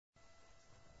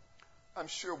I'm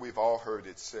sure we've all heard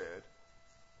it said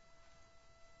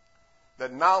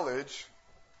that knowledge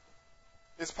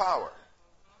is power.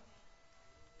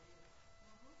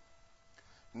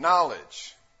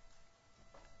 Knowledge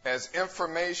as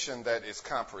information that is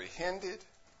comprehended,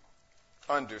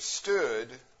 understood,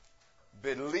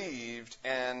 believed,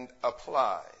 and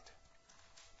applied.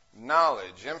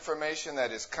 Knowledge, information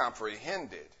that is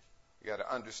comprehended. You got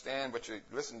to understand what you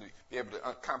listen to, be able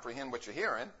to comprehend what you're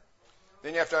hearing.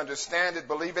 Then you have to understand it,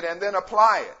 believe it, and then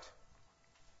apply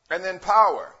it. And then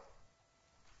power,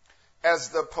 as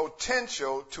the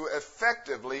potential to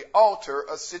effectively alter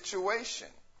a situation.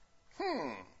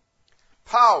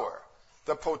 Power,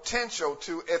 the potential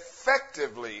to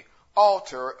effectively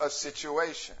alter a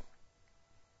situation.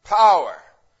 Power,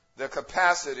 the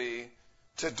capacity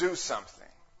to do something.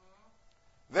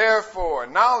 Therefore,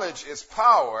 knowledge is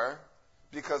power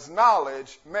because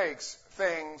knowledge makes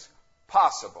things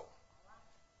possible.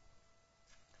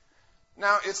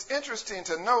 Now, it's interesting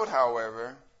to note,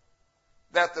 however,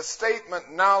 that the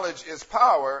statement knowledge is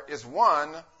power is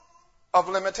one of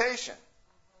limitation.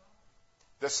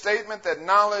 The statement that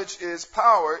knowledge is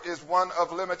power is one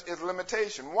of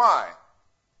limitation. Why?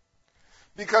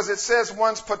 Because it says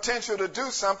one's potential to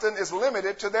do something is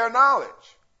limited to their knowledge.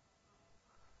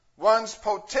 One's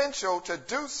potential to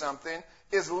do something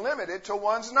is limited to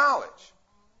one's knowledge.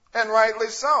 And rightly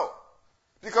so.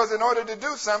 Because in order to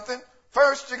do something,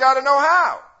 first you got to know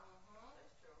how.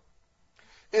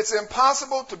 It's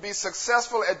impossible to be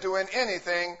successful at doing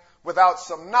anything without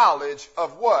some knowledge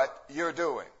of what you're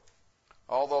doing.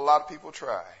 Although a lot of people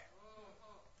try.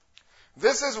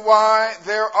 This is why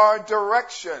there are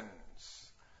directions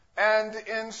and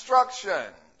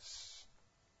instructions.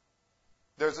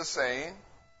 There's a saying,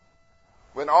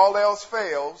 when all else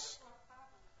fails,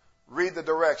 read the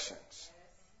directions.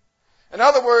 In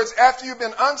other words, after you've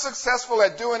been unsuccessful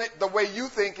at doing it the way you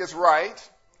think is right,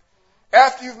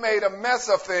 after you've made a mess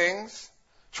of things,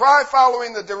 try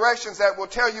following the directions that will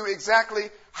tell you exactly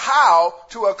how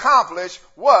to accomplish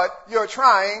what you're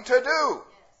trying to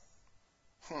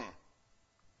do.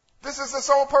 This is the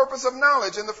sole purpose of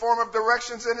knowledge in the form of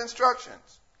directions and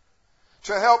instructions.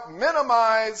 To help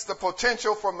minimize the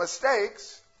potential for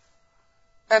mistakes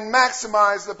and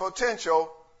maximize the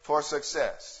potential for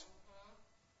success.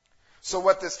 So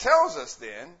what this tells us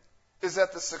then is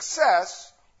that the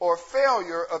success or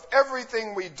failure of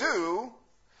everything we do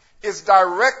is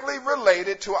directly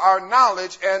related to our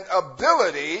knowledge and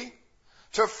ability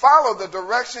to follow the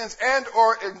directions and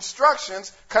or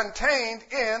instructions contained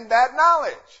in that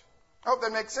knowledge. I hope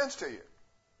that makes sense to you.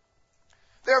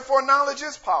 Therefore, knowledge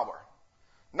is power.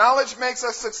 Knowledge makes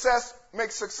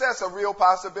success a real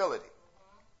possibility.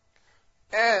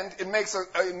 And it makes it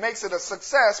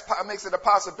a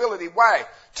possibility. Why?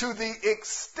 To the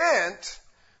extent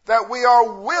that we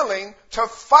are willing to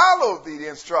follow the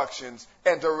instructions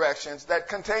and directions that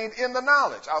contained in the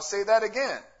knowledge. I'll say that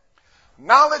again.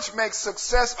 Knowledge makes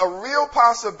success a real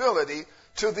possibility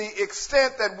to the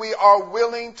extent that we are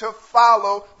willing to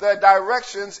follow the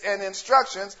directions and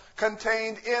instructions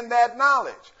contained in that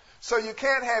knowledge. So you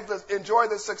can't enjoy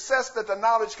the success that the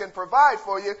knowledge can provide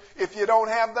for you if you don't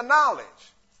have the knowledge.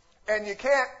 And you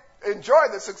can't enjoy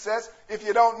the success if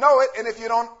you don't know it and if you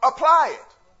don't apply it.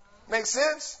 Make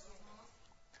sense?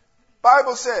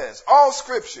 Bible says all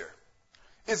Scripture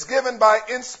is given by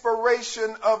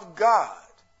inspiration of God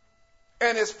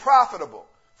and is profitable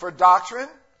for doctrine,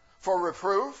 for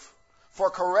reproof,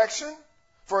 for correction,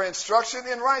 for instruction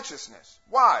in righteousness.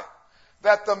 Why?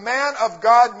 That the man of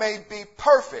God may be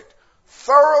perfect,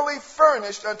 thoroughly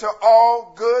furnished unto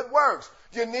all good works.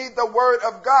 You need the word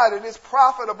of God. It is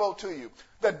profitable to you.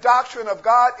 The doctrine of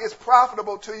God is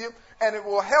profitable to you, and it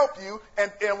will help you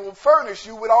and will furnish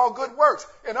you with all good works.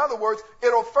 In other words,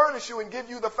 it will furnish you and give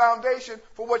you the foundation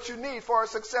for what you need for a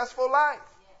successful life.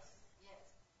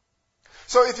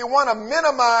 So if you want to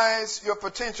minimize your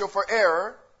potential for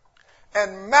error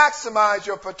and maximize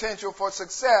your potential for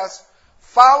success,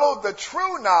 follow the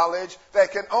true knowledge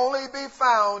that can only be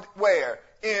found where?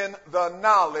 In the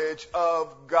knowledge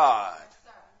of God.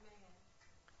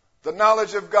 The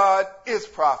knowledge of God is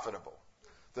profitable.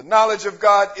 The knowledge of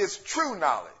God is true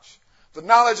knowledge. The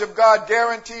knowledge of God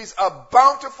guarantees a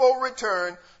bountiful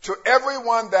return to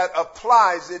everyone that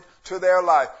applies it to their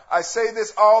life. I say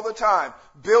this all the time.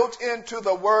 Built into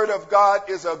the Word of God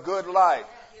is a good life.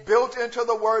 Built into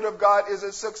the Word of God is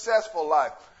a successful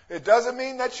life. It doesn't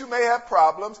mean that you may have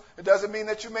problems. It doesn't mean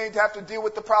that you may have to deal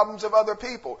with the problems of other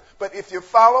people. But if you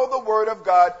follow the Word of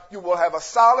God, you will have a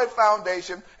solid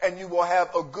foundation and you will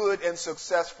have a good and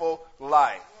successful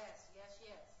life.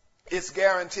 It's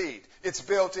guaranteed. It's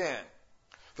built in.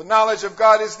 The knowledge of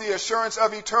God is the assurance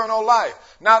of eternal life.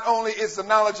 Not only is the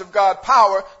knowledge of God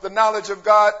power, the knowledge of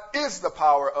God is the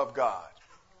power of God.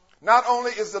 Not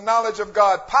only is the knowledge of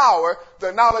God power,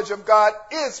 the knowledge of God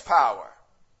is power.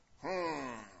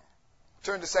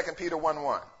 Turn to 2 Peter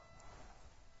 1:1.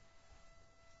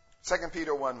 2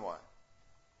 Peter 1:1.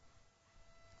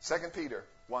 2 Peter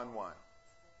 1:1.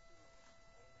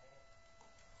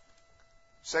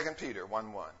 2 Peter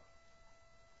 1:1.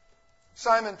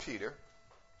 Simon Peter,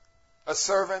 a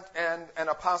servant and an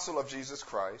apostle of Jesus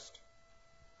Christ,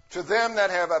 to them that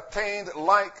have obtained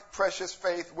like precious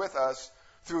faith with us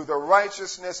through the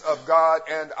righteousness of God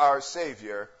and our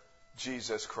Savior,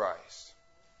 Jesus Christ.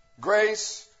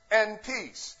 Grace and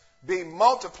peace be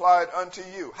multiplied unto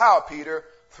you. How, Peter?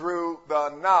 Through the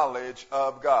knowledge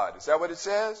of God. Is that what it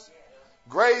says?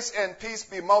 Grace and peace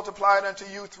be multiplied unto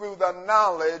you through the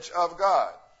knowledge of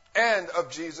God and of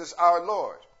Jesus our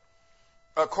Lord,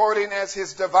 according as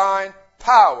his divine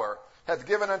power hath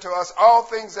given unto us all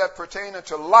things that pertain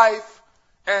unto life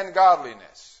and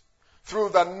godliness, through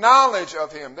the knowledge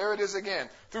of him, there it is again,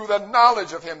 through the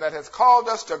knowledge of him that hath called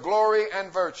us to glory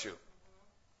and virtue,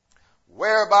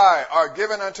 whereby are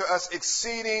given unto us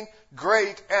exceeding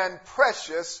great and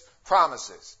precious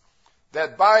promises,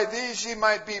 that by these ye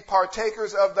might be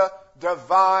partakers of the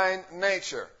divine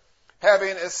nature,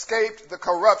 having escaped the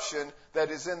corruption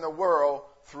that is in the world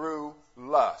through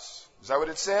lust. Is that what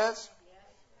it says?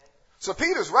 So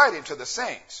Peter's writing to the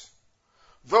saints,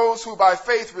 those who by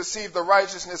faith receive the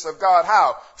righteousness of God.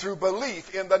 How? Through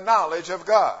belief in the knowledge of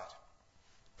God.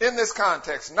 In this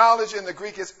context, knowledge in the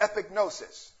Greek is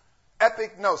epignosis.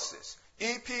 Epignosis.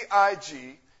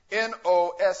 E-P-I-G-N-O-S-I-S.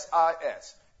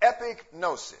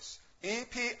 Epignosis.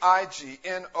 E-P-I-G-N-O-S-I-S.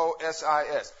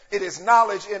 It is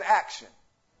knowledge in action.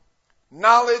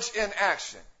 Knowledge in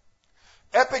action.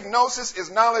 Epignosis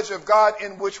is knowledge of God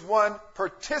in which one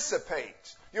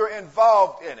participates. You're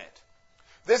involved in it.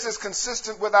 This is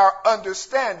consistent with our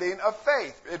understanding of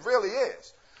faith. It really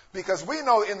is. Because we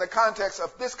know in the context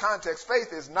of this context,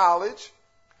 faith is knowledge,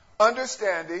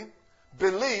 understanding,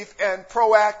 belief, and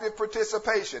proactive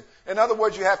participation. In other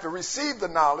words, you have to receive the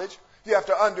knowledge, you have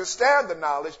to understand the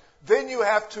knowledge, then you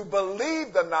have to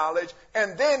believe the knowledge,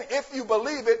 and then if you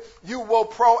believe it, you will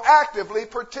proactively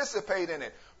participate in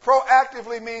it.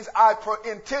 Proactively means I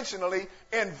intentionally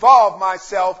involve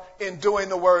myself in doing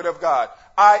the Word of God.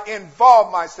 I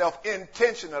involve myself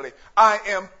intentionally. I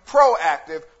am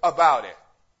proactive about it.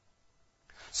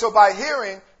 So by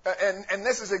hearing, and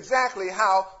this is exactly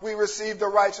how we receive the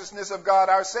righteousness of God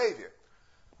our Savior.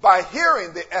 By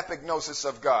hearing the epignosis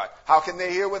of God. How can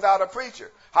they hear without a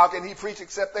preacher? How can he preach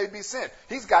except they be sent?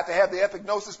 He's got to have the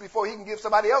epignosis before he can give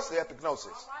somebody else the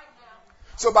epignosis.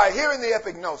 So by hearing the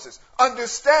epignosis,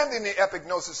 understanding the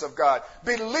epignosis of God,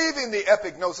 believing the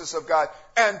epignosis of God,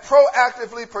 and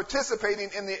proactively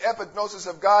participating in the epignosis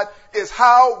of God is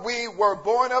how we were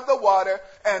born of the water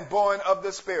and born of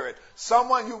the Spirit.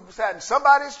 Someone who sat in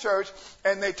somebody's church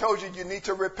and they told you you need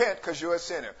to repent because you're a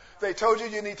sinner. They told you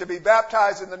you need to be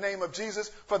baptized in the name of Jesus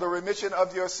for the remission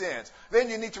of your sins. Then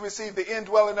you need to receive the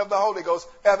indwelling of the Holy Ghost,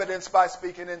 evidenced by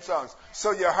speaking in tongues.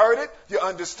 So you heard it, you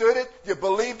understood it, you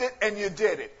believed it, and you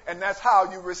did it. And that's how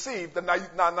you received the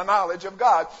knowledge of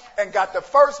God and got the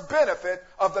first benefit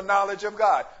of the knowledge of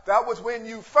God. That was when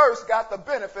you first got the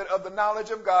benefit of the knowledge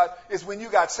of God, is when you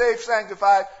got saved,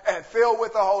 sanctified, and filled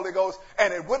with the Holy Ghost.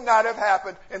 And it would not have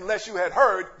happened unless you had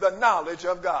heard the knowledge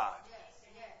of God.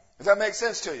 Does that make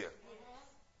sense to you?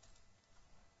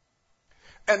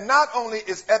 And not only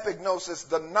is epignosis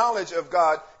the knowledge of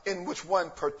God in which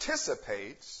one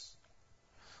participates,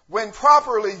 when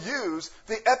properly used,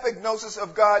 the epignosis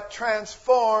of God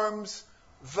transforms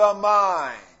the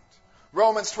mind.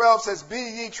 Romans 12 says, be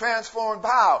ye transformed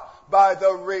how? By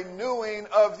the renewing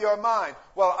of your mind.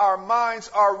 Well, our minds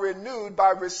are renewed by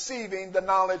receiving the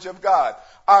knowledge of God.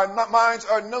 Our minds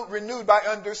are renewed by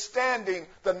understanding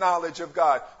the knowledge of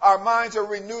God. Our minds are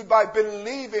renewed by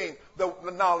believing the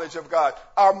knowledge of God.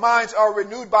 Our minds are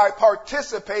renewed by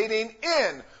participating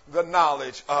in the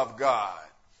knowledge of God.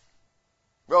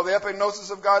 Well, the epignosis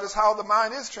of God is how the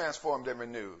mind is transformed and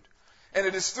renewed. And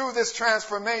it is through this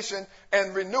transformation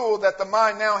and renewal that the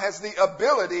mind now has the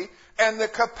ability and the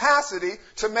capacity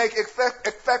to make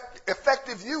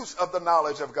effective use of the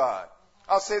knowledge of God.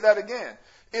 I'll say that again.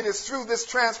 It is through this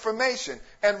transformation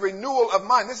and renewal of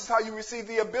mind. This is how you receive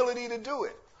the ability to do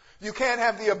it. You can't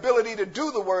have the ability to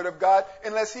do the Word of God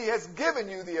unless He has given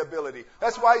you the ability.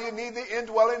 That's why you need the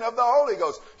indwelling of the Holy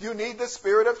Ghost. You need the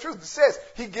Spirit of truth. It says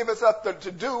He giveth us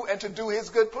to do and to do His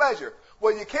good pleasure.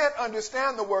 Well, you can't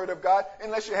understand the Word of God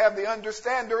unless you have the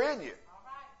understander in you.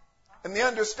 And the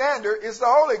understander is the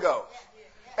Holy Ghost.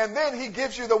 And then he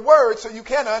gives you the word so you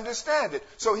can understand it.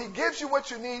 So he gives you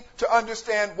what you need to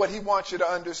understand what he wants you to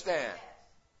understand.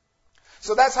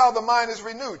 So that's how the mind is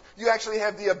renewed. You actually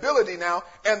have the ability now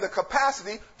and the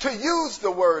capacity to use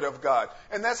the word of God.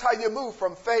 And that's how you move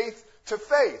from faith to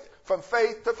faith. From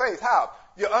faith to faith. How?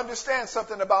 You understand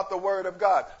something about the word of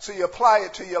God. So you apply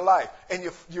it to your life. And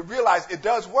you realize it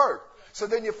does work. So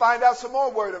then you find out some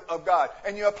more word of God,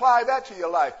 and you apply that to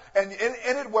your life, and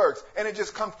it works, and it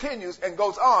just continues and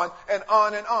goes on and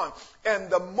on and on. And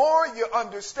the more you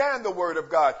understand the word of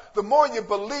God, the more you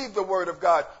believe the word of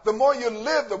God, the more you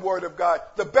live the word of God,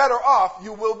 the better off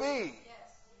you will be.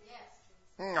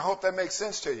 I hope that makes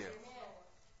sense to you.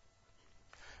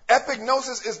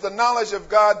 Epignosis is the knowledge of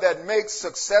God that makes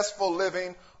successful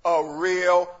living a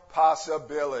real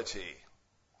possibility.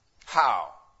 How?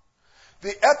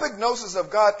 The epignosis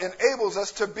of God enables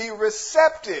us to be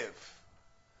receptive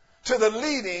to the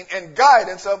leading and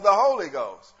guidance of the Holy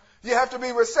Ghost. You have to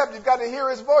be receptive. You've got to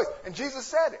hear his voice. And Jesus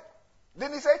said it.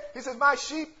 Didn't he say? He says, my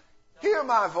sheep hear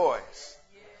my voice.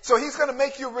 So he's going to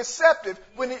make you receptive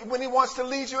when he wants to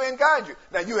lead you and guide you.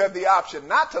 Now, you have the option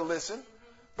not to listen,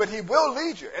 but he will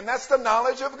lead you. And that's the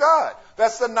knowledge of God.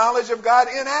 That's the knowledge of God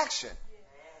in action.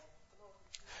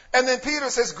 And then Peter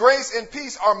says grace and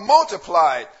peace are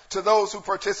multiplied to those who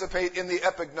participate in the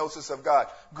epignosis of God.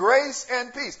 Grace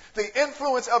and peace. The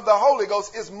influence of the Holy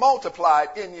Ghost is multiplied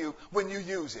in you when you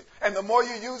use it. And the more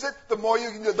you use it, the more you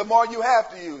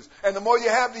have to use. And the more you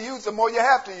have to use, the more you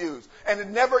have to use. And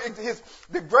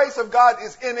the grace of God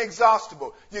is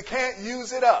inexhaustible. You can't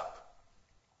use it up.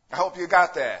 I hope you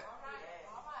got that.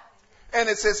 And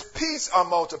it says peace are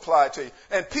multiplied to you.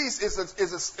 And peace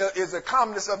is a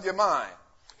calmness of your mind.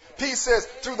 Peace says,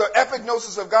 through the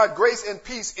epignosis of God, grace and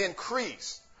peace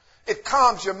increase. It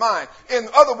calms your mind. In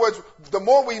other words, the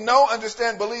more we know,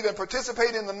 understand, believe, and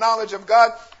participate in the knowledge of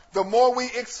God, the more we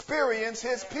experience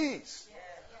his peace.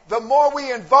 The more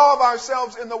we involve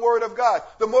ourselves in the Word of God,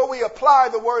 the more we apply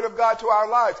the Word of God to our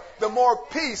lives, the more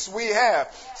peace we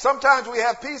have. Sometimes we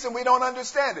have peace and we don't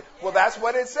understand it. Well, that's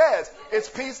what it says. It's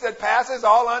peace that passes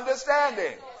all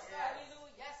understanding.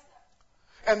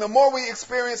 And the more we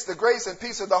experience the grace and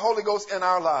peace of the Holy Ghost in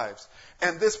our lives,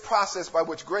 and this process by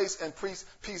which grace and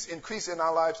peace increase in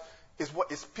our lives is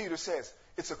what Peter says.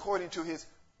 It's according to his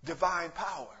divine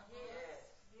power.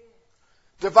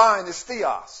 Divine is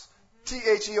theos,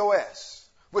 Theos,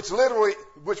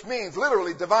 which means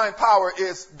literally divine power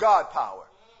is God power.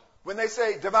 When they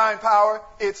say divine power,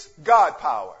 it's God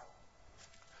power.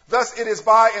 Thus it is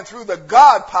by and through the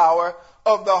God power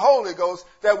of the Holy Ghost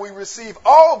that we receive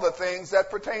all the things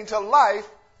that pertain to life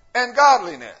and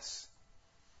godliness.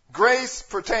 Grace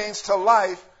pertains to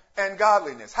life and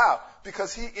godliness. How?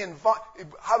 Because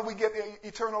how do we get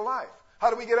eternal life?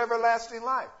 How do we get everlasting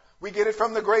life? We get it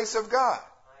from the grace of God.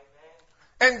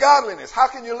 And godliness. How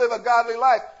can you live a godly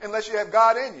life unless you have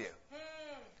God in you?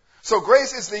 So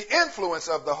grace is the influence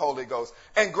of the Holy Ghost.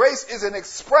 And grace is an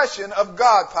expression of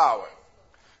God power.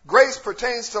 Grace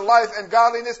pertains to life and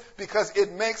godliness because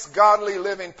it makes godly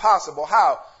living possible.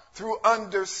 How? Through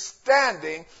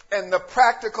understanding and the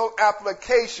practical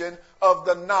application of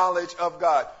the knowledge of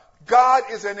God. God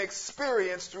is an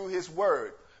experience through his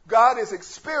word. God is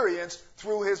experienced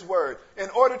through his word.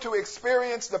 In order to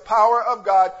experience the power of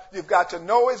God, you've got to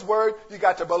know his word, you've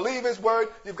got to believe his word,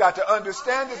 you've got to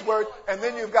understand his word, and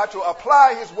then you've got to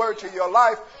apply his word to your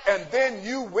life, and then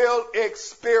you will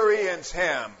experience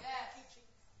him.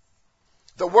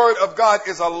 The word of God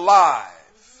is alive.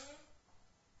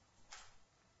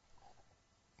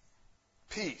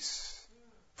 Peace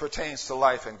pertains to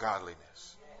life and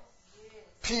godliness.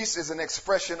 Peace is an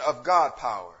expression of God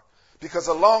power because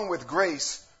along with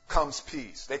grace comes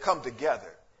peace. They come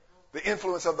together. The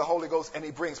influence of the Holy Ghost, and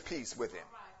he brings peace with him.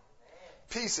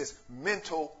 Peace is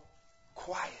mental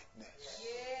quietness.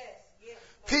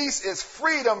 Peace is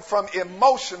freedom from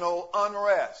emotional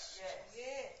unrest.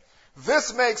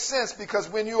 This makes sense because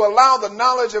when you allow the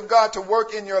knowledge of God to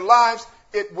work in your lives,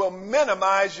 it will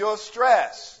minimize your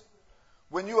stress.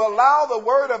 When you allow the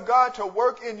Word of God to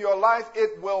work in your life,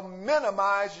 it will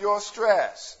minimize your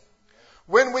stress.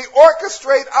 When we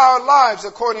orchestrate our lives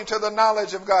according to the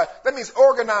knowledge of God, that means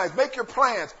organize, make your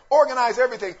plans, organize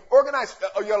everything, organize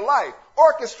your life,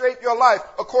 orchestrate your life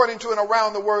according to and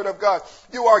around the Word of God.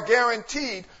 You are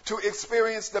guaranteed to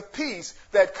experience the peace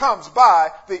that comes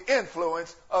by the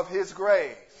influence of his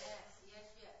grace.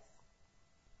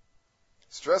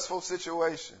 Stressful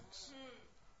situations,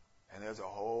 and there's a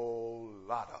whole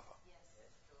lot of them,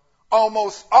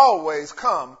 almost always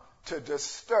come to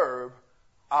disturb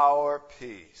our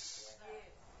peace.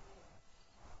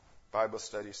 Bible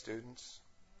study students,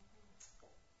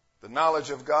 The knowledge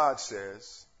of God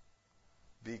says,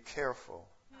 be careful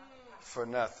for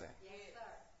nothing.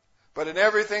 But in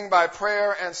everything by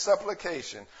prayer and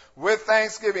supplication, with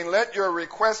thanksgiving, let your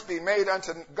requests be made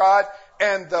unto God,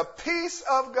 and the peace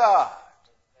of God,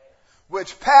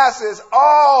 which passes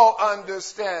all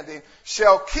understanding,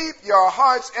 shall keep your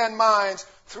hearts and minds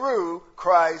through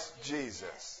Christ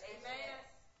Jesus. Amen.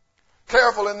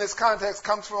 Careful in this context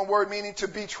comes from a word meaning to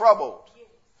be troubled.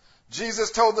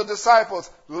 Jesus told the disciples,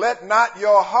 let not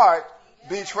your heart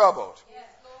be troubled.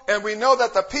 And we know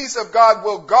that the peace of God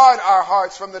will guard our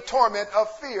hearts from the torment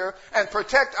of fear and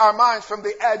protect our minds from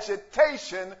the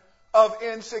agitation of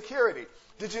insecurity.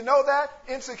 Did you know that?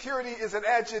 Insecurity is an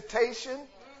agitation.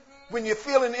 When you're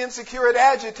feeling insecure, it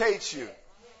agitates you.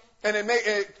 And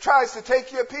it tries to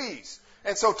take your peace.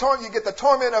 And so you get the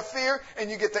torment of fear and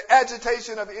you get the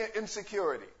agitation of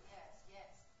insecurity.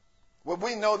 Well,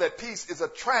 we know that peace is a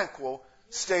tranquil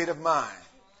state of mind,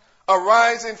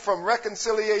 arising from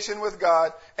reconciliation with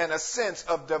God and a sense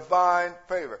of divine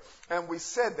favor. And we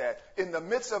said that in the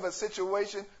midst of a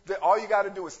situation, that all you got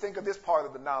to do is think of this part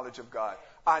of the knowledge of God.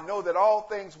 I know that all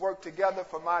things work together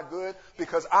for my good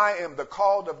because I am the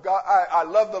called of God. I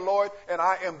love the Lord and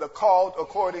I am the called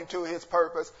according to his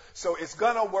purpose. So it's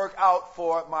going to work out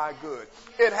for my good.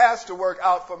 It has to work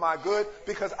out for my good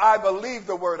because I believe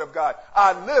the word of God.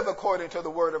 I live according to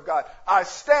the word of God. I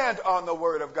stand on the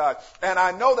word of God. And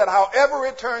I know that however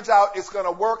it turns out, it's going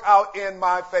to work out in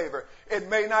my favor. It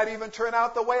may not even turn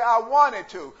out the way I want it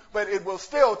to, but it will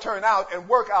still turn out and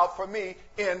work out for me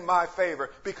in my favor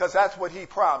because that's what he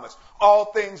promised. All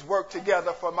things work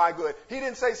together for my good. He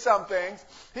didn't say some things.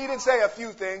 He didn't say a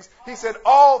few things. He said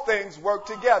all things work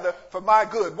together for my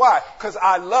good. Why? Because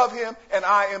I love him and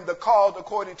I am the called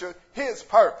according to his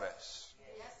purpose.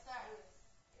 Yes, sir.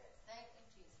 Thank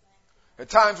you,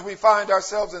 Jesus. At times we find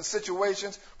ourselves in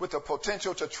situations with the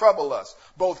potential to trouble us,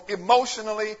 both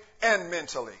emotionally and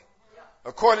mentally.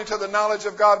 According to the knowledge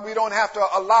of God, we don't have to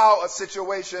allow a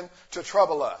situation to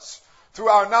trouble us. Through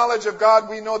our knowledge of God,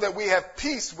 we know that we have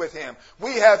peace with him.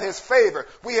 We have his favor.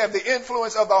 We have the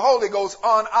influence of the Holy Ghost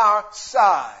on our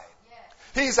side.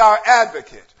 He's our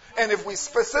advocate. And if we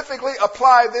specifically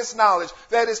apply this knowledge,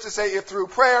 that is to say, if through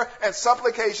prayer and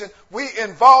supplication we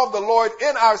involve the Lord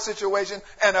in our situation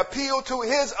and appeal to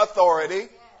his authority,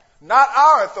 not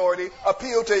our authority,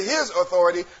 appeal to his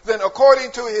authority, then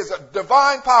according to his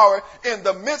divine power in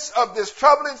the midst of this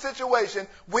troubling situation,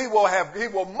 he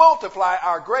will multiply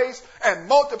our grace and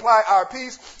multiply our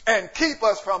peace and keep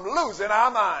us from losing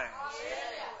our minds.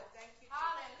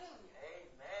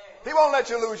 He won't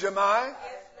let you lose your mind.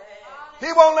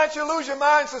 He won't let you lose your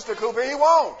mind, Sister Cooper. He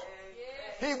won't.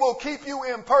 He will keep you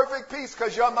in perfect peace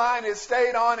because your mind is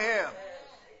stayed on him.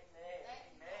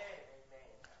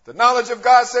 The knowledge of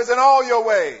God says in all your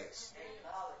ways.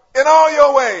 In all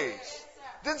your ways.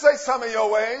 Didn't say some of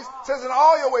your ways. It says in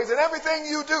all your ways. In everything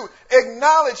you do,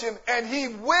 acknowledge him and he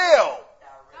will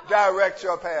direct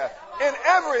your path. In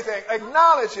everything,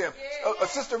 acknowledge him.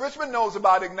 Sister Richmond knows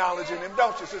about acknowledging him,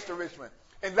 don't you, Sister Richmond?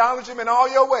 Acknowledge him in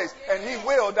all your ways and he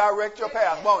will direct your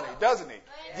path, won't he? Doesn't he?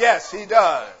 Yes, he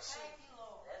does.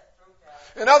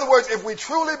 In other words, if we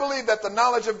truly believe that the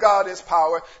knowledge of God is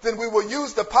power, then we will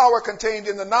use the power contained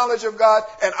in the knowledge of God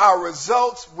and our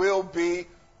results will be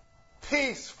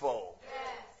peaceful.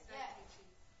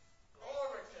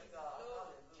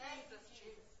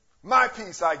 My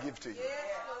peace I give to you.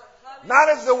 Not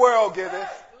as the world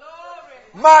giveth.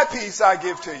 My peace I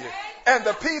give to you. And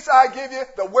the peace I give you,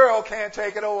 the world can't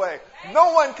take it away.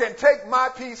 No one can take my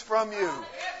peace from you.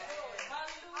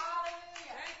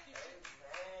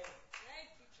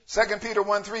 2 Peter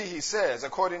 1:3 he says,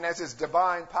 according as his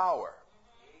divine power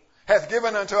hath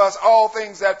given unto us all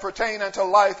things that pertain unto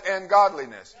life and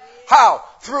godliness. How?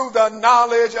 Through the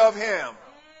knowledge of him.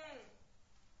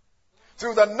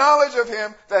 Through the knowledge of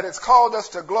him that has called us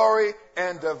to glory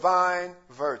and divine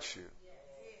virtue.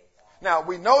 Now,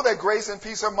 we know that grace and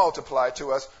peace are multiplied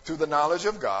to us through the knowledge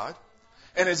of God.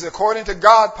 And it's according to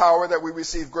God's power that we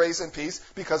receive grace and peace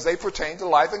because they pertain to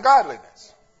life and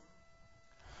godliness.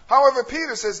 However,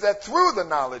 Peter says that through the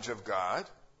knowledge of God,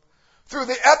 through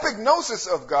the epignosis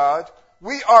of God,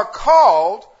 we are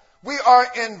called, we are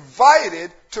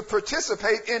invited to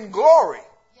participate in glory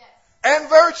and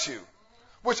virtue,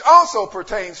 which also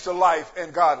pertains to life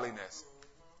and godliness.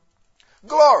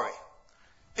 Glory.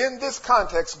 In this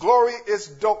context, glory is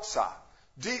doxa.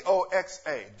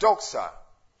 D-O-X-A. Doxa.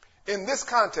 In this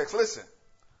context, listen,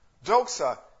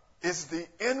 doxa is the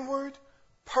inward,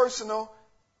 personal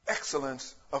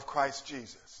excellence of Christ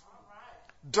Jesus.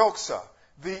 Doxa,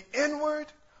 the inward,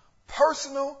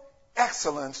 personal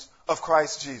excellence of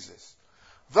Christ Jesus.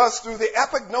 Thus, through the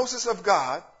epignosis of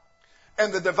God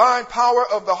and the divine power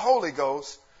of the Holy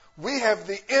Ghost, we have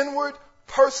the inward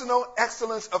personal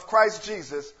excellence of Christ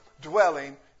Jesus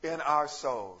dwelling in our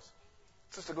souls.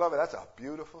 Sister Glover, that's a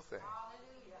beautiful thing.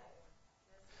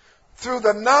 Through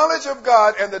the knowledge of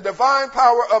God and the divine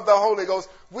power of the Holy Ghost,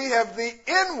 we have the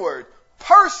inward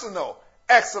personal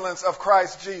excellence of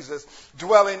Christ Jesus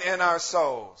dwelling in our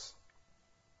souls.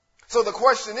 So the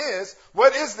question is,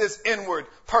 what is this inward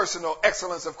personal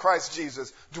excellence of Christ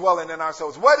Jesus dwelling in our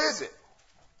souls? What is it?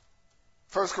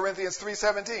 1 Corinthians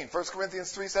 3:17. 1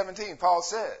 Corinthians 3:17, Paul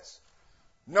says,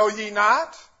 know ye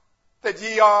not that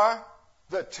ye are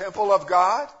the temple of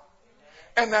God,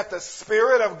 and that the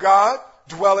Spirit of God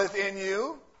dwelleth in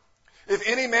you? If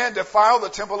any man defile the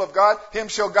temple of God, him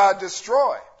shall God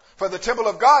destroy. For the temple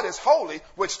of God is holy,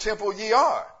 which temple ye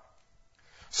are.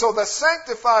 So the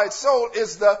sanctified soul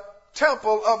is the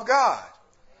temple of God.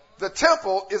 The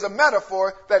temple is a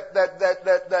metaphor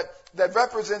that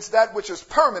represents that which is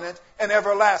permanent and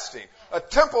everlasting. A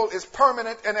temple is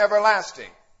permanent and everlasting.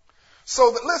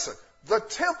 So that, listen, the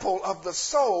temple of the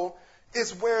soul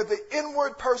is where the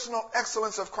inward personal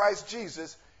excellence of Christ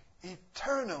Jesus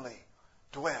eternally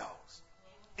dwells.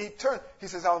 He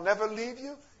says, I'll never leave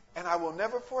you and I will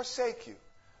never forsake you.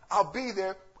 I'll be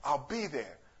there. I'll be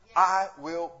there. I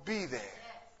will be there.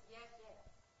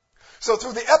 So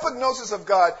through the epignosis of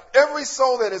God, every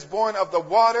soul that is born of the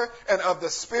water and of the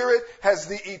Spirit has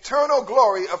the eternal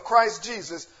glory of Christ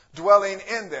Jesus dwelling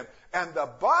in them. And the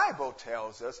Bible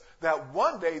tells us that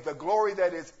one day the glory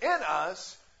that is in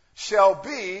us shall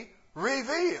be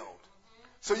revealed.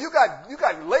 So you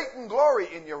got latent glory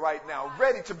in you right now,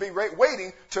 ready to be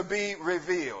waiting to be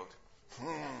revealed.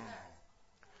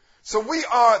 So we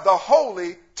are the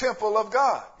holy temple of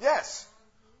God. Yes,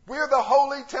 we're the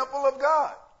holy temple of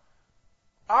God.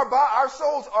 Our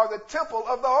souls are the temple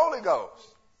of the Holy Ghost.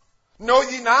 Know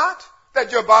ye not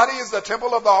that your body is the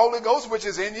temple of the Holy Ghost which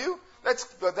is in you?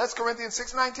 That's Corinthians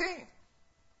 6:19.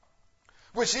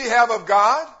 Which ye have of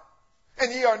God,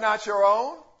 and ye are not your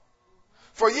own.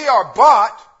 For ye are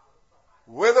bought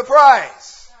with a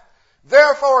price.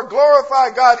 Therefore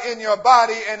glorify God in your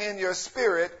body and in your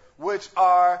spirit, which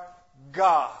are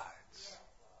God's.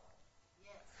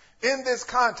 In this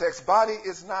context, body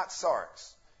is not sarx.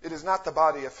 It is not the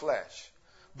body of flesh,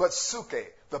 but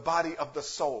suke, the body of the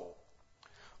soul.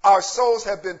 Our souls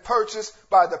have been purchased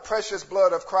by the precious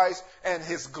blood of Christ and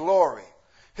His glory.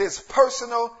 His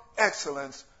personal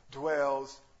excellence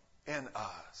dwells in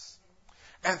us.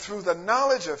 And through the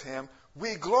knowledge of Him,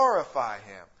 we glorify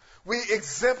Him. We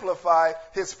exemplify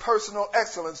His personal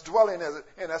excellence dwelling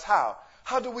in us. How?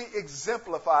 How do we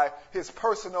exemplify His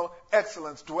personal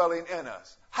excellence dwelling in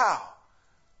us? How?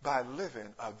 By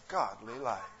living a godly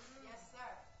life. Yes, sir.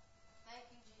 Thank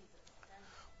you,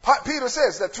 Jesus. Peter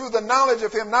says that through the knowledge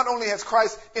of Him, not only has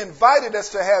Christ invited us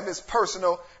to have His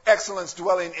personal excellence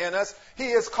dwelling in us, He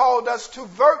has called us to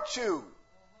virtue.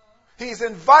 He's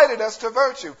invited us to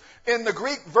virtue. In the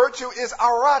Greek, virtue is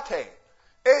arete.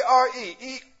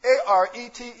 A-R-E-T-E.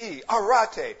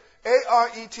 Arete.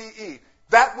 A-R-E-T-E.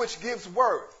 That which gives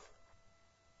worth.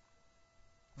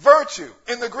 Virtue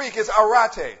in the Greek is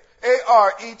arete.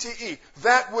 A-R-E-T-E.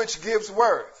 That which gives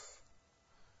worth.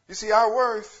 You see, our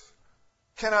worth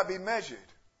cannot be measured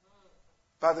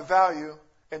by the value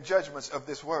and judgments of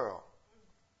this world.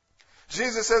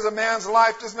 Jesus says a man's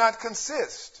life does not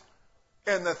consist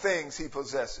in the things he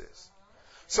possesses.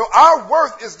 So our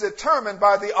worth is determined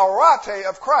by the arete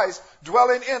of Christ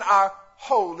dwelling in our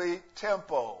holy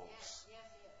temples.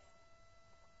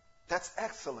 That's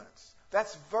excellence.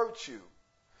 That's virtue.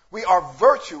 We are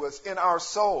virtuous in our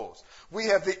souls. We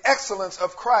have the excellence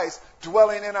of Christ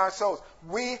dwelling in our souls.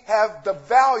 We have the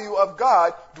value of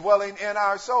God dwelling in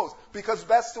our souls because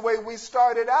that's the way we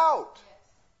started out.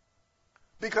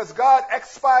 Because God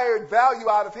expired value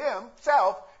out of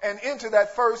Himself and into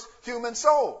that first human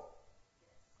soul.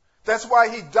 That's why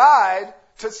He died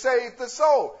to save the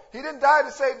soul. He didn't die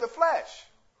to save the flesh.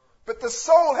 But the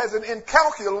soul has an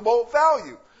incalculable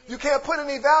value. You can't put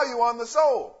any value on the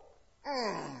soul.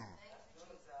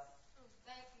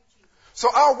 So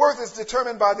our worth is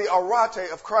determined by the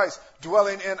arete of Christ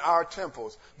dwelling in our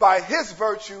temples. By His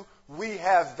virtue, we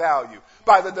have value.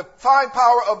 By the divine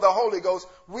power of the Holy Ghost,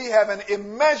 we have an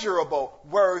immeasurable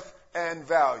worth and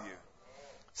value.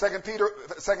 2 Peter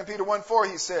 1:4,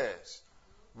 he says,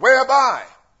 whereby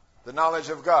the knowledge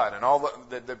of God, and all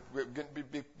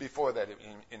before that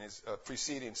in his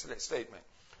preceding statement,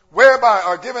 whereby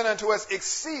are given unto us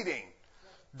exceeding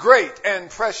great and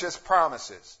precious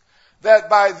promises, that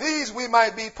by these we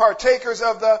might be partakers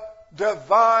of the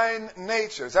divine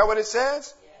nature. Is that what it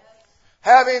says? Yes.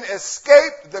 having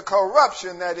escaped the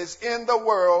corruption that is in the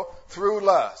world through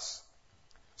lust.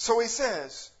 So he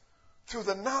says, through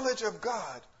the knowledge of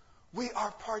God, we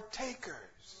are partakers.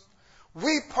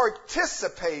 We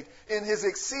participate in his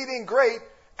exceeding great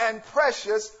and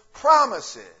precious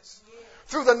promises.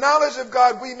 Through the knowledge of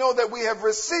God, we know that we have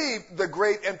received the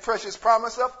great and precious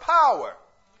promise of power.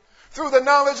 Through the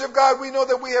knowledge of God, we know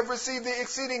that we have received the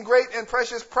exceeding great and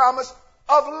precious promise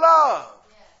of love.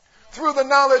 Through the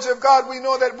knowledge of God, we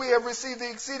know that we have received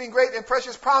the exceeding great and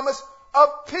precious promise of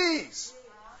peace.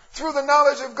 Through the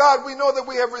knowledge of God, we know that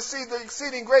we have received the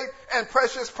exceeding great and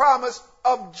precious promise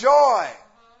of joy.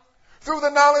 Through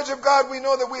the knowledge of God, we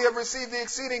know that we have received the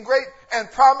exceeding great and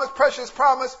precious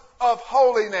promise of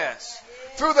holiness.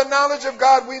 Through the knowledge of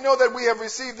God, we know that we have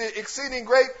received the exceeding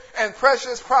great and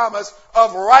precious promise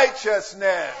of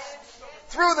righteousness.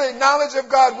 Through the knowledge of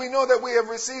God, we know that we have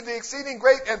received the exceeding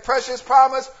great and precious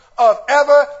promise of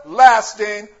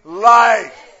everlasting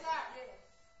life.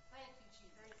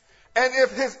 And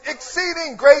if his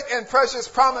exceeding great and precious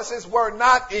promises were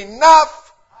not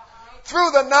enough,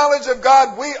 through the knowledge of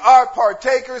God, we are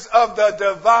partakers of the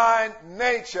divine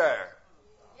nature.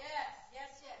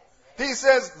 He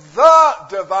says the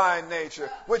divine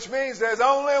nature, which means there's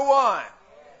only one.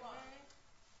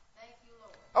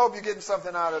 I hope you're getting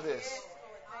something out of this.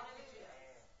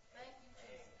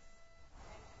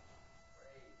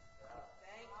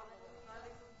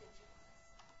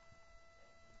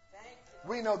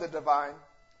 We know the divine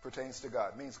pertains to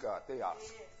God, means God,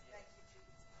 theos.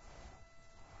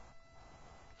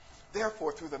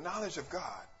 Therefore, through the knowledge of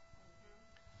God,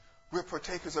 we're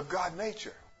partakers of God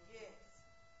nature.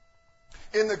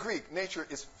 In the Greek, nature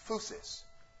is phusis.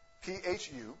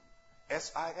 P-H-U-S-I-S.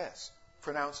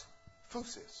 Pronounced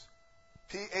phusis.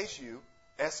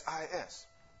 P-H-U-S-I-S.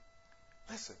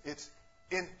 Listen, it's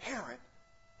inherent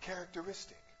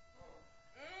characteristic.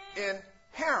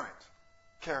 Inherent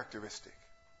characteristic.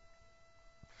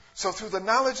 So through the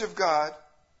knowledge of God,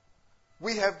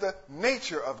 we have the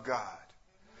nature of God.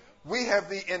 We have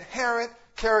the inherent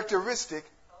characteristic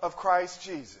of Christ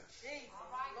Jesus.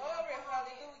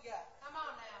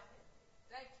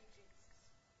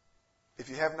 If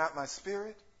you have not my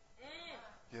spirit,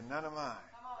 you're none of mine.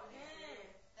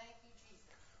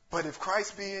 But if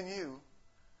Christ be in you,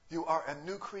 you are a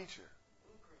new creature.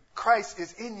 Christ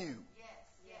is in you.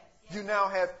 You now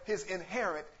have his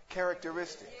inherent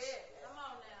characteristics.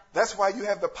 That's why you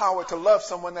have the power to love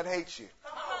someone that hates you.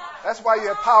 That's why you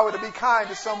have power to be kind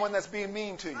to someone that's being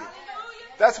mean to you.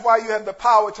 That's why you have the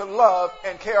power to love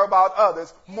and care about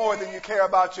others more than you care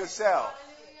about yourself.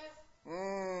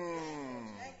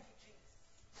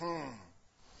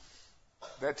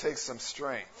 That takes some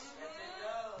strength.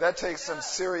 That takes some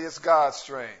serious God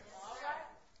strength.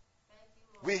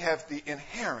 We have the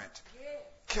inherent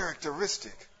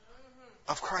characteristic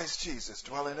of Christ Jesus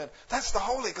dwelling in. That's the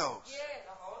Holy Ghost.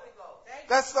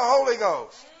 That's the Holy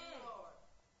Ghost.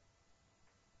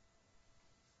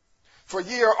 For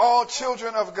ye are all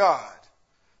children of God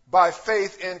by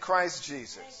faith in Christ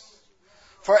Jesus.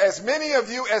 For as many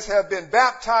of you as have been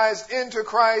baptized into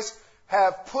Christ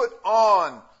have put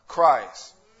on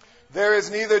Christ. There is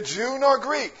neither Jew nor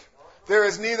Greek. There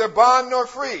is neither bond nor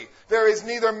free. There is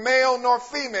neither male nor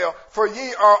female. For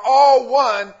ye are all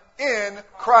one in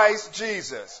Christ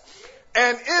Jesus.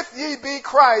 And if ye be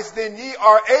Christ, then ye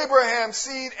are Abraham's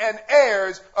seed and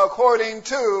heirs according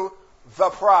to the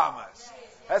promise.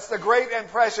 That's the great and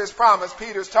precious promise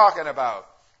Peter's talking about.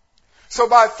 So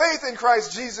by faith in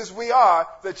Christ Jesus, we are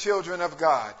the children of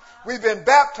God. We've been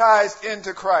baptized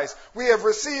into Christ. We have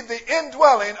received the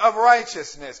indwelling of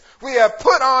righteousness. We have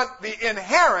put on the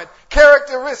inherent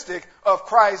characteristic of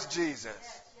Christ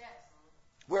Jesus.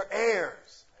 We're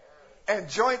heirs and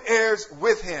joint heirs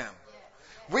with him.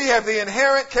 We have the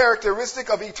inherent characteristic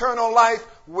of eternal life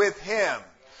with him.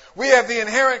 We have the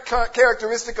inherent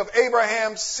characteristic of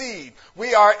Abraham's seed.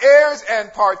 We are heirs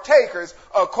and partakers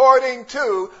according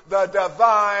to the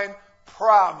divine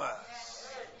promise.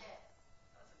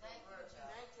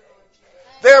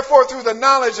 Therefore, through the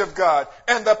knowledge of God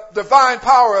and the divine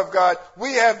power of God,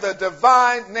 we have the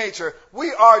divine nature.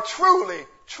 We are truly,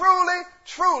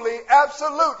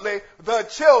 absolutely the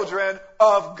children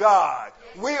of God.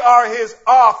 We are his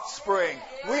offspring.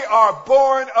 We are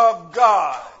born of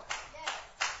God.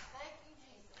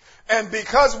 And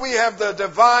because we have the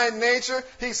divine nature,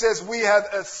 he says we have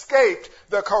escaped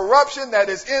the corruption that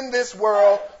is in this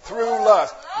world through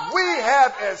lust. We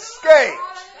have escaped.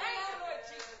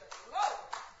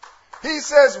 He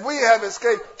says we have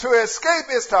escaped. To escape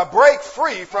is to break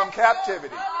free from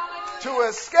captivity. To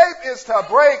escape is to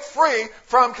break free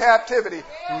from captivity.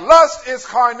 Lust is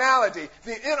carnality,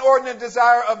 the inordinate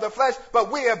desire of the flesh,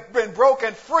 but we have been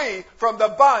broken free from the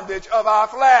bondage of our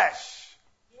flesh.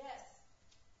 Yes.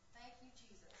 Thank you,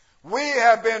 Jesus. We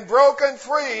have been broken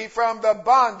free from the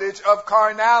bondage of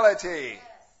carnality. Yes.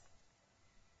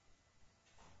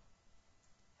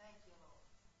 Thank you,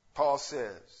 Lord. Paul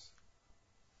says,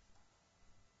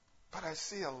 but I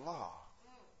see a law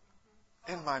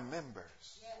in my members,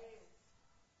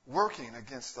 working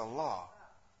against the law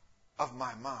of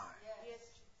my mind,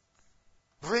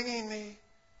 bringing me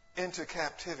into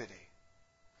captivity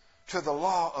to the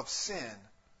law of sin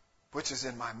which is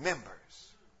in my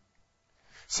members.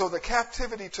 So the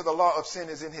captivity to the law of sin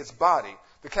is in his body.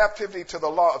 The captivity to the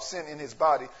law of sin in his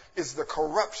body is the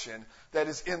corruption that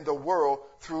is in the world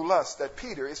through lust that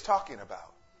Peter is talking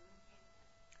about.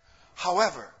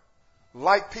 However,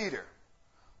 like Peter,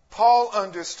 Paul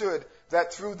understood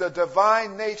that through the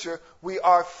divine nature we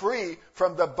are free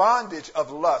from the bondage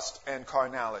of lust and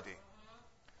carnality.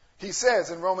 He says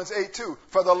in Romans 8:2,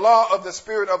 for the law of the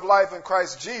Spirit of life in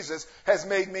Christ Jesus has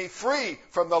made me free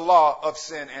from the law of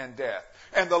sin and death.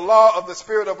 And the law of the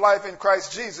Spirit of life in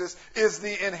Christ Jesus is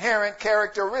the inherent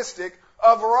characteristic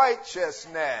of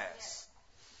righteousness.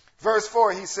 Verse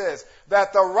 4, he says,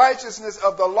 that the righteousness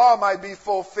of the law might be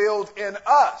fulfilled in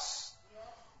us,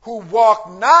 who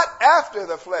walk not after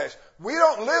the flesh. We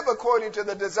don't live according to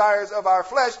the desires of our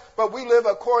flesh, but we live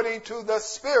according to the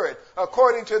Spirit,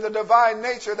 according to the divine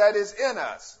nature that is in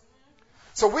us.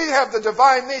 So we have the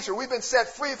divine nature. We've been set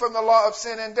free from the law of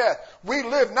sin and death. We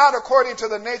live not according to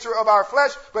the nature of our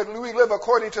flesh, but we live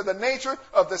according to the nature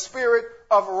of the Spirit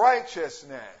of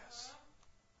righteousness.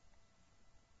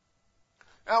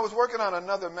 And I was working on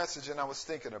another message and I was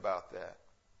thinking about that.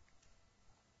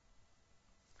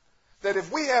 That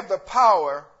if we have the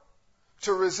power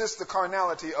to resist the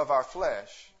carnality of our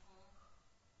flesh,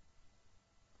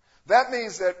 that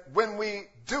means that when we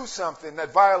do something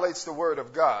that violates the Word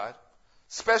of God,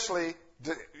 especially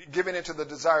giving into the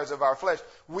desires of our flesh,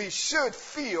 we should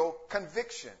feel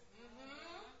conviction.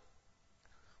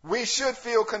 We should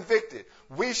feel convicted.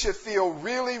 We should feel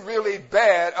really, really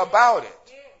bad about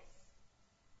it.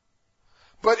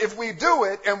 But if we do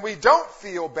it and we don't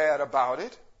feel bad about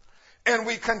it, and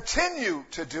we continue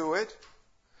to do it,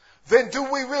 then do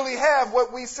we really have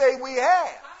what we say we have?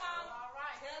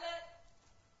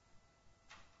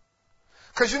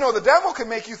 Because, you know, the devil can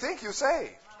make you think you're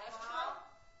saved.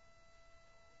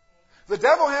 The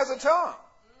devil has a tongue.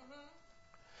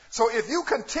 So if you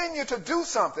continue to do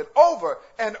something over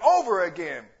and over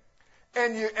again,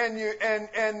 and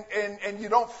you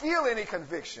don't feel any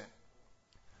conviction,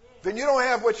 then you don't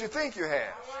have what you think you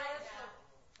have.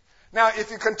 Now,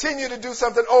 if you continue to do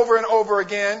something over and over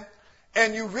again,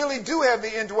 and you really do have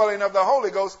the indwelling of the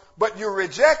Holy Ghost, but you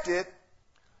reject it,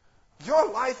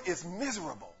 your life is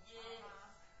miserable.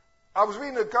 I was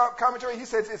reading the commentary. He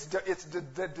says it's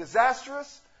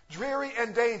disastrous, dreary,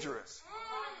 and dangerous.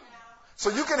 So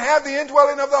you can have the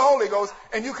indwelling of the Holy Ghost,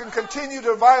 and you can continue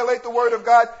to violate the Word of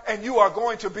God, and you are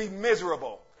going to be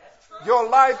miserable. Your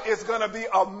life is going to be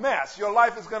a mess. Your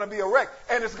life is going to be a wreck.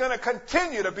 And it's going to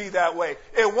continue to be that way.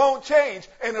 It won't change.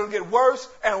 And it'll get worse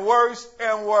and worse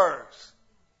and worse.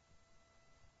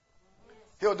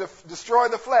 He'll destroy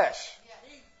the flesh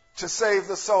to save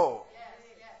the soul.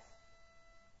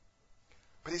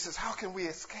 But he says, how can we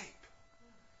escape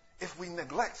if we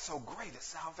neglect so great a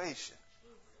salvation?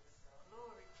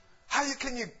 How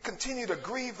can you continue to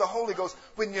grieve the Holy Ghost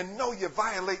when you know you're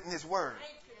violating His Word?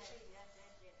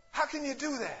 How can you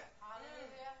do that?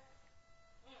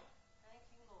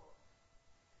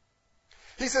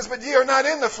 He says, but ye are not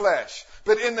in the flesh,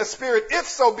 but in the Spirit, if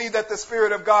so be that the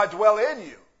Spirit of God dwell in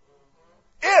you.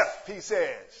 If, he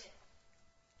says.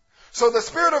 So the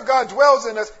Spirit of God dwells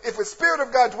in us. If the Spirit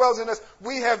of God dwells in us,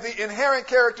 we have the inherent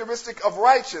characteristic of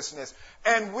righteousness.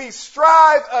 And we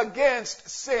strive against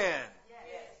sin.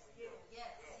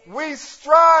 We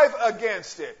strive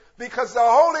against it. Because the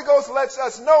Holy Ghost lets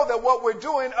us know that what we're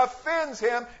doing offends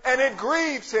Him and it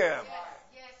grieves Him.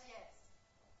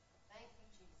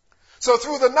 So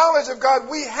through the knowledge of God,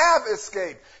 we have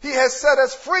escaped. He has set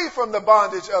us free from the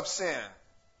bondage of sin.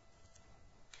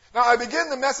 Now, I begin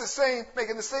the message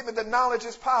making the statement that knowledge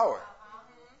is power.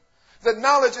 That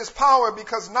knowledge is power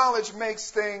because knowledge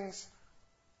makes things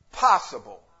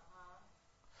possible.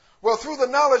 Well, through the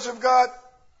knowledge of God,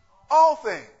 all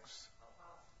things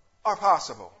are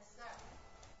possible.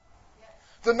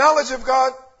 The knowledge of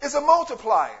God is a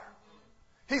multiplier.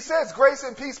 He says, grace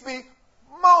and peace be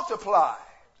multiplied.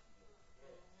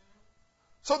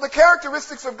 So the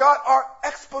characteristics of God are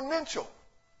exponential.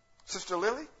 Sister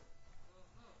Lily?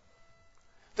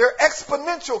 They're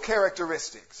exponential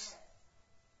characteristics.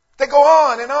 They go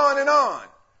on and on and on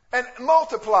and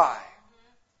multiply.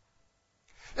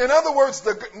 In other words,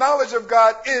 the knowledge of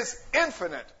God is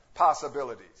infinite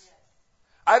possibilities.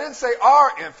 I didn't say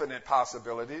are infinite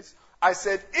possibilities. I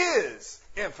said is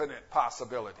infinite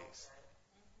possibilities.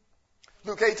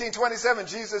 Luke 18:27,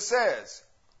 Jesus says,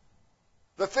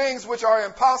 the things which are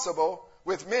impossible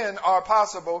with men are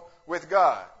possible with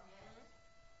God.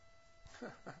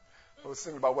 I was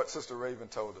thinking about what Sister Raven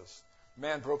told us.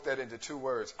 Man broke that into two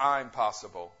words. I'm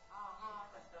possible.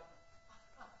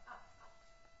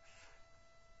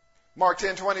 Mark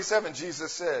 10:27,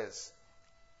 Jesus says,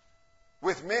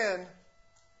 with men,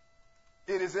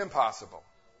 it is impossible.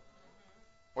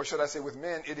 Or should I say, with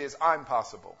men, it is I'm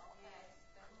possible.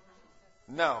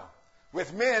 No.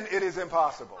 With men, it is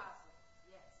impossible.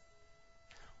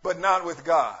 But not with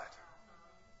God.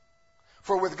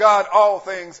 For with God, all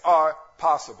things are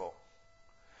possible.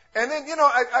 And then,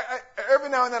 I every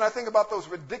now and then I think about those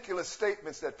ridiculous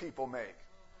statements that people make.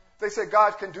 They say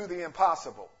God can do the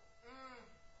impossible.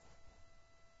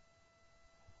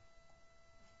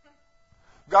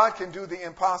 God can do the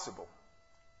impossible.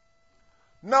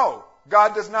 No,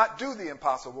 God does not do the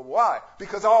impossible. Why?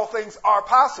 Because all things are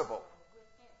possible.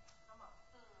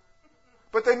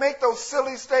 But they make those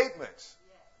silly statements.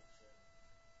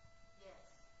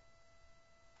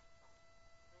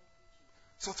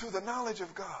 So through the knowledge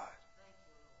of God,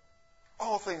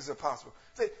 all things are possible.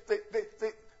 I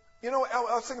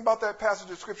was thinking about that passage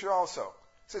of Scripture also.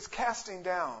 It says, casting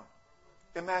down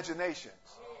imaginations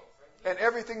and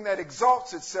everything that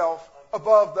exalts itself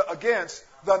against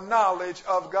the knowledge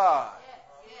of God.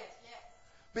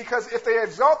 Because if they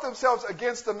exalt themselves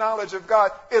against the knowledge of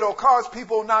God, it'll cause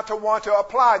people not to want to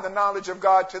apply the knowledge of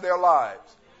God to their lives.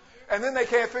 And then they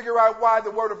can't figure out why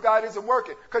the Word of God isn't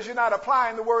working, because you're not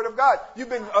applying the Word of God.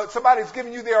 Somebody's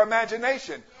giving you their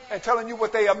imagination and telling you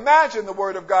what they imagine the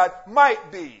Word of God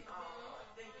might be.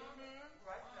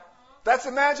 That's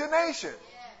imagination.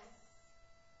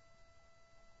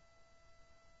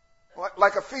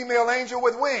 Like a female angel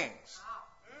with wings.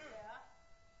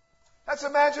 That's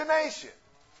imagination.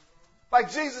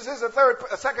 Like Jesus is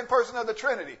a second person of the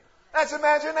Trinity. That's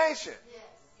imagination.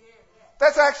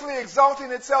 That's actually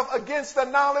exalting itself against the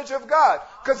knowledge of God.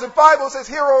 Because the Bible says,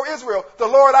 hear, O Israel, the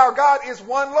Lord our God is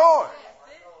one Lord.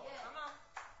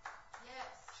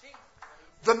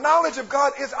 The knowledge of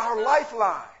God is our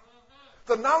lifeline.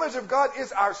 The knowledge of God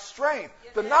is our strength.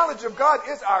 The knowledge of God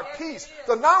is our peace.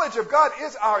 The knowledge of God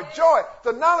is our joy.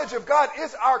 The knowledge of God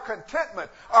is our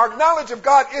contentment. Our knowledge of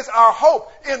God is our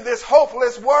hope in this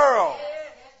hopeless world.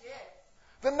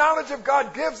 The knowledge of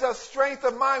God gives us strength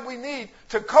of mind we need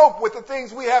to cope with the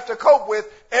things we have to cope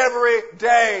with every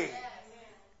day.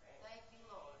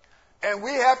 And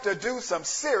we have to do some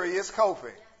serious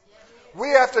coping. We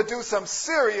have to do some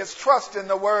serious trust in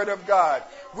the Word of God.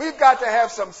 We've got to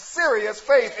have some serious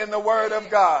faith in the Word of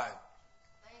God.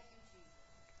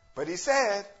 But he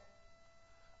said,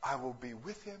 I will be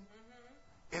with him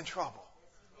in trouble.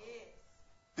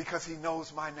 Because he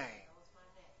knows my name.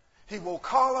 He will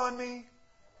call on me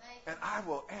and I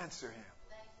will answer him.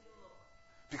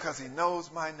 Because he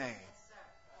knows my name.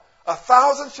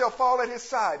 1,000 shall fall at his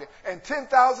side and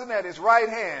 10,000 at his right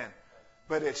hand,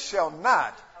 but it shall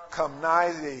not come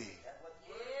nigh thee.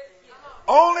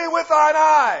 Only with thine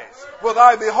eyes will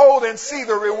I behold and see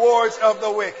the rewards of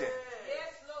the wicked.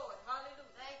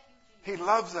 He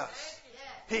loves us.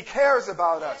 He cares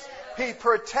about us. He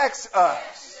protects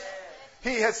us.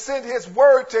 He has sent his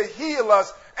word to heal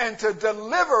us and to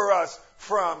deliver us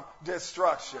from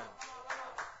destruction.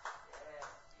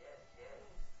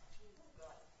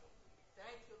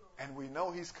 And we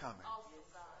know he's coming.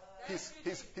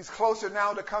 He's closer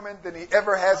now to coming than he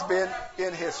ever has been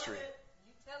in history.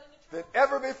 Than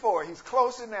ever before. He's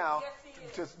closer now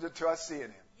to us seeing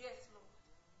him.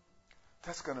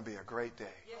 That's going to be a great day.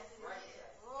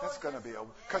 That's going to be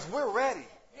because we're ready.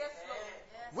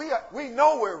 We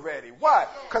know we're ready. Why?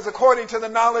 Because according to the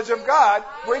knowledge of God,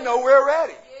 we know we're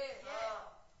ready.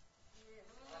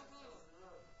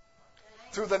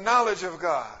 Through the knowledge of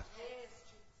God,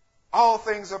 all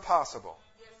things are possible.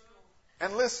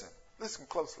 And listen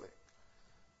closely.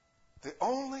 The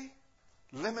only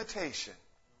limitation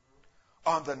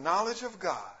on the knowledge of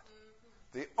God,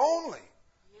 the only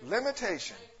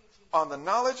limitation on the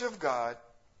knowledge of God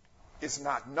is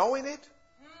not knowing it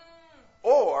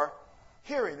or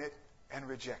hearing it and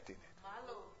rejecting it.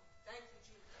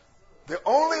 The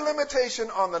only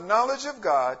limitation on the knowledge of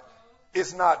God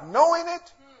is not knowing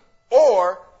it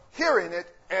or hearing it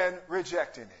and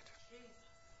rejecting it.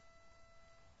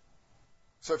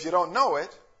 So if you don't know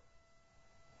it,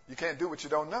 You can't do what you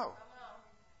don't know.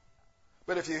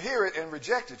 But if you hear it and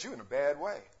reject it, you're in a bad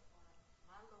way.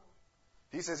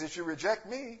 He says, if you reject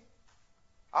me,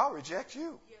 I'll reject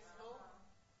you.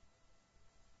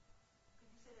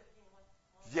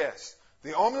 Yes.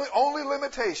 The only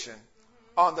limitation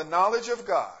on the knowledge of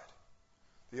God,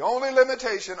 the only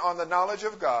limitation on the knowledge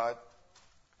of God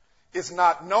is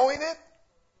not knowing it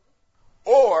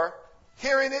or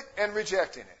hearing it and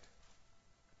rejecting it.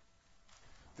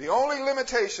 The only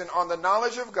limitation on the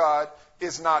knowledge of God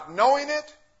is not knowing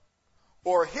it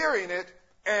or hearing it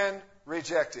and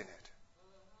rejecting it.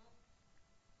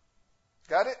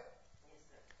 Got it?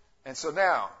 And so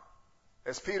now,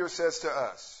 as Peter says to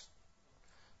us,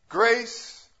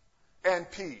 grace and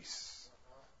peace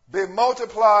be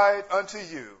multiplied unto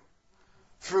you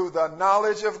through the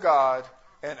knowledge of God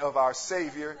and of our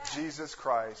Savior, Jesus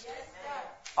Christ.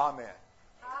 Amen.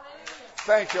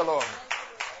 Thank you, Lord.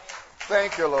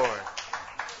 Thank you, Lord.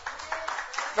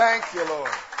 Thank you,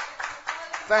 Lord.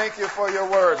 Thank you for your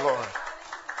word, Lord.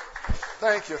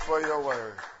 Thank you for your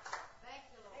word.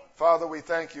 Father, we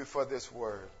thank you for this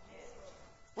word.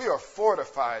 We are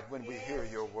fortified when we hear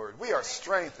your word. We are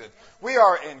strengthened. We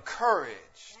are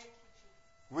encouraged.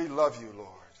 We love you, Lord.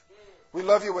 We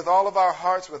love you with all of our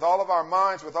hearts, with all of our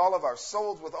minds, with all of our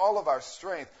souls, with all of our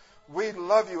strength. We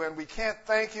love you, and we can't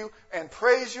thank you and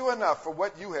praise you enough for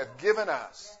what you have given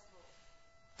us.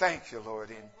 Thank you,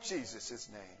 Lord, in Jesus'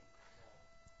 name.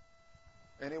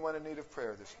 Anyone in need of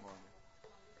prayer this morning?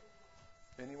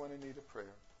 Anyone in need of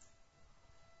prayer?